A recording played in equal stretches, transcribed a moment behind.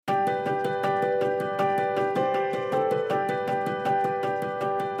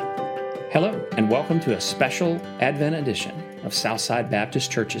Hello, and welcome to a special Advent edition of Southside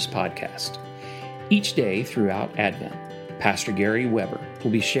Baptist Church's podcast. Each day throughout Advent, Pastor Gary Weber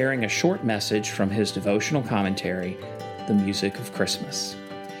will be sharing a short message from his devotional commentary, The Music of Christmas.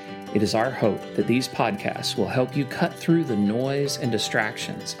 It is our hope that these podcasts will help you cut through the noise and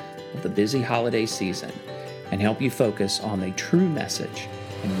distractions of the busy holiday season and help you focus on the true message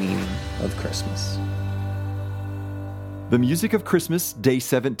and meaning of Christmas. The Music of Christmas, Day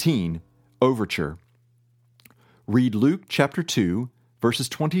 17, Overture. Read Luke chapter 2, verses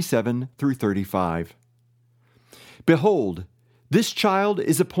 27 through 35. Behold, this child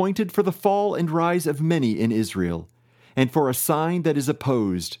is appointed for the fall and rise of many in Israel, and for a sign that is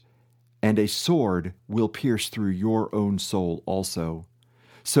opposed, and a sword will pierce through your own soul also,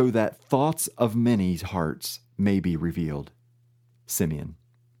 so that thoughts of many hearts may be revealed. Simeon.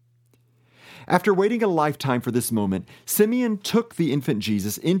 After waiting a lifetime for this moment, Simeon took the infant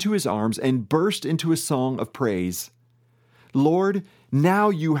Jesus into his arms and burst into a song of praise. Lord,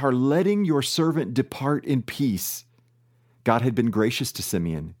 now you are letting your servant depart in peace. God had been gracious to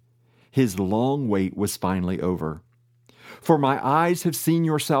Simeon. His long wait was finally over. For my eyes have seen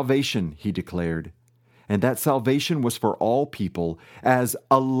your salvation, he declared. And that salvation was for all people, as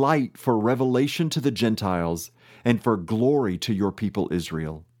a light for revelation to the Gentiles, and for glory to your people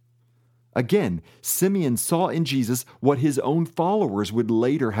Israel. Again, Simeon saw in Jesus what his own followers would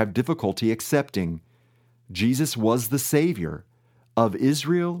later have difficulty accepting. Jesus was the Savior of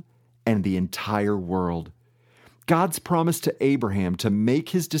Israel and the entire world. God's promise to Abraham to make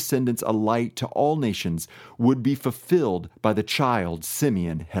his descendants a light to all nations would be fulfilled by the child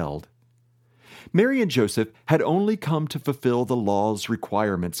Simeon held. Mary and Joseph had only come to fulfill the law's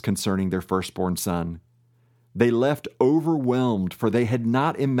requirements concerning their firstborn son. They left overwhelmed, for they had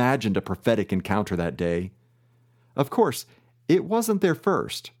not imagined a prophetic encounter that day. Of course, it wasn't their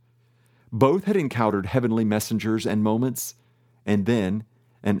first. Both had encountered heavenly messengers and moments, and then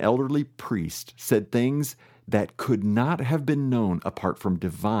an elderly priest said things that could not have been known apart from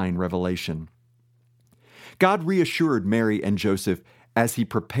divine revelation. God reassured Mary and Joseph as he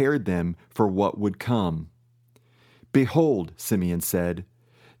prepared them for what would come. Behold, Simeon said,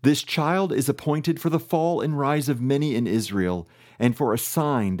 this child is appointed for the fall and rise of many in Israel, and for a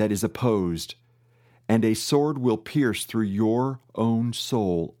sign that is opposed. And a sword will pierce through your own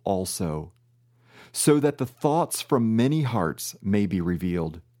soul also, so that the thoughts from many hearts may be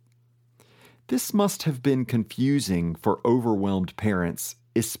revealed. This must have been confusing for overwhelmed parents,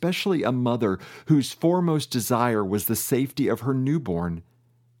 especially a mother whose foremost desire was the safety of her newborn,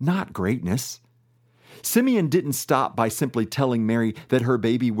 not greatness. Simeon didn't stop by simply telling Mary that her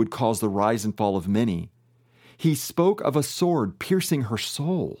baby would cause the rise and fall of many. He spoke of a sword piercing her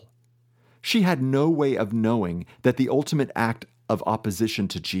soul. She had no way of knowing that the ultimate act of opposition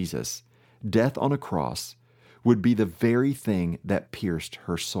to Jesus, death on a cross, would be the very thing that pierced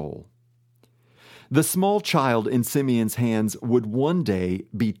her soul. The small child in Simeon's hands would one day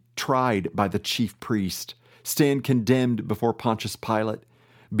be tried by the chief priest, stand condemned before Pontius Pilate,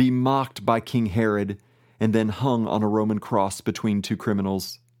 be mocked by King Herod, and then hung on a Roman cross between two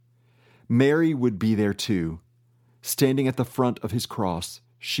criminals. Mary would be there too. Standing at the front of his cross,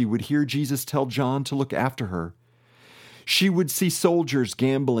 she would hear Jesus tell John to look after her. She would see soldiers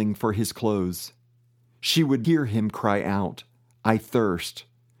gambling for his clothes. She would hear him cry out, "I thirst,"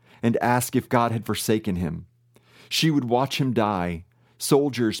 and ask if God had forsaken him. She would watch him die,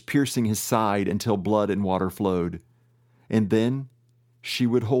 soldiers piercing his side until blood and water flowed. And then she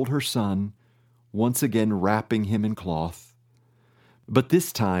would hold her son, once again wrapping him in cloth. But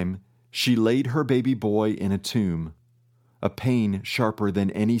this time, she laid her baby boy in a tomb, a pain sharper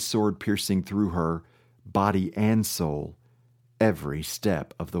than any sword piercing through her, body and soul, every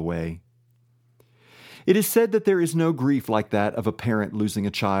step of the way. It is said that there is no grief like that of a parent losing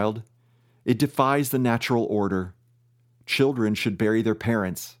a child. It defies the natural order. Children should bury their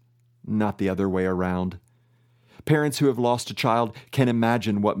parents, not the other way around. Parents who have lost a child can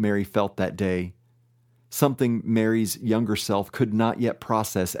imagine what Mary felt that day, something Mary's younger self could not yet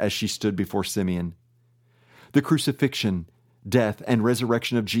process as she stood before Simeon. The crucifixion, death, and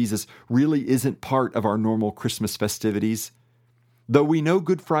resurrection of Jesus really isn't part of our normal Christmas festivities. Though we know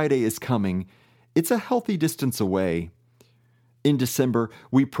Good Friday is coming, it's a healthy distance away. In December,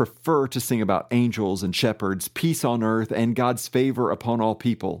 we prefer to sing about angels and shepherds, peace on earth, and God's favor upon all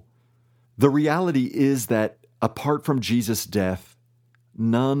people. The reality is that apart from Jesus' death,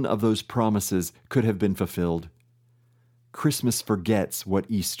 none of those promises could have been fulfilled. Christmas forgets what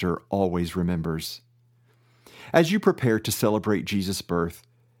Easter always remembers. As you prepare to celebrate Jesus' birth,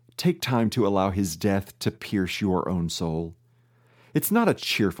 take time to allow his death to pierce your own soul. It's not a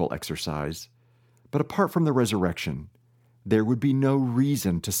cheerful exercise, but apart from the resurrection, there would be no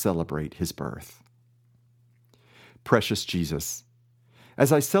reason to celebrate his birth. Precious Jesus,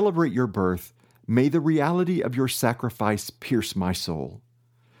 as I celebrate your birth, may the reality of your sacrifice pierce my soul.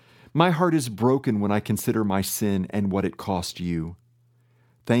 My heart is broken when I consider my sin and what it cost you.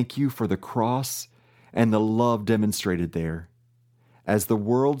 Thank you for the cross and the love demonstrated there. As the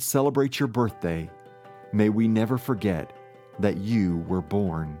world celebrates your birthday, may we never forget that you were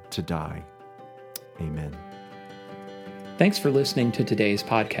born to die. Amen. Thanks for listening to today's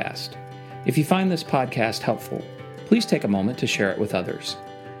podcast. If you find this podcast helpful, please take a moment to share it with others.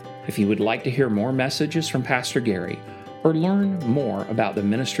 If you would like to hear more messages from Pastor Gary or learn more about the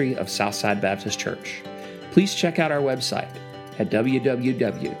ministry of Southside Baptist Church, please check out our website at www.ssbc.org.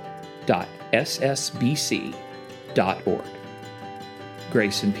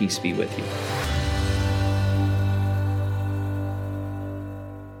 Grace and peace be with you.